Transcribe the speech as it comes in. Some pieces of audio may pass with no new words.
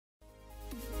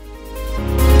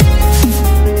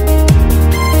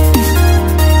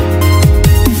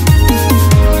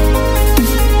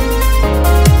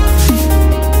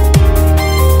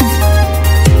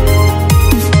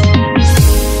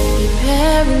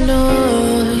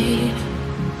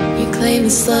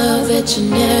this love that you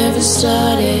never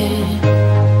started.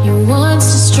 You once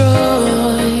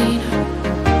destroyed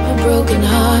a broken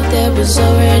heart that was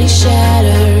already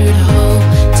shattered.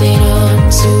 Holding on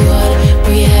to what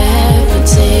we have to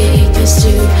take us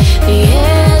to the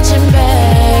edge and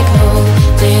back.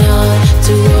 Holding on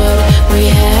to what we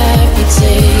have to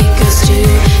take us to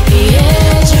the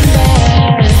edge and back.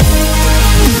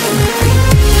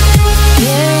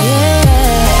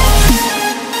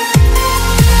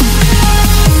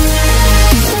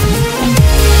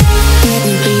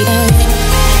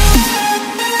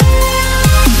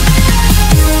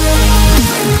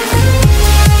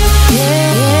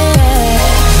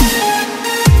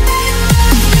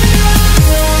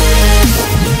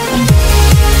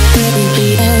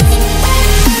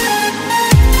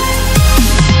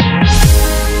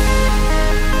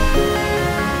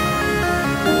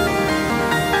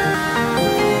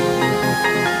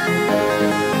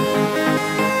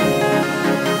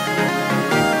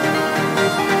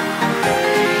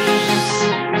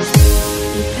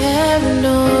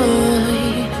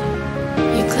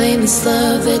 This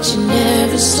love that you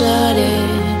never started.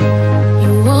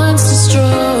 You once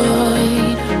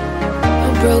destroyed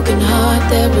a broken heart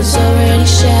that was already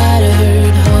shattered.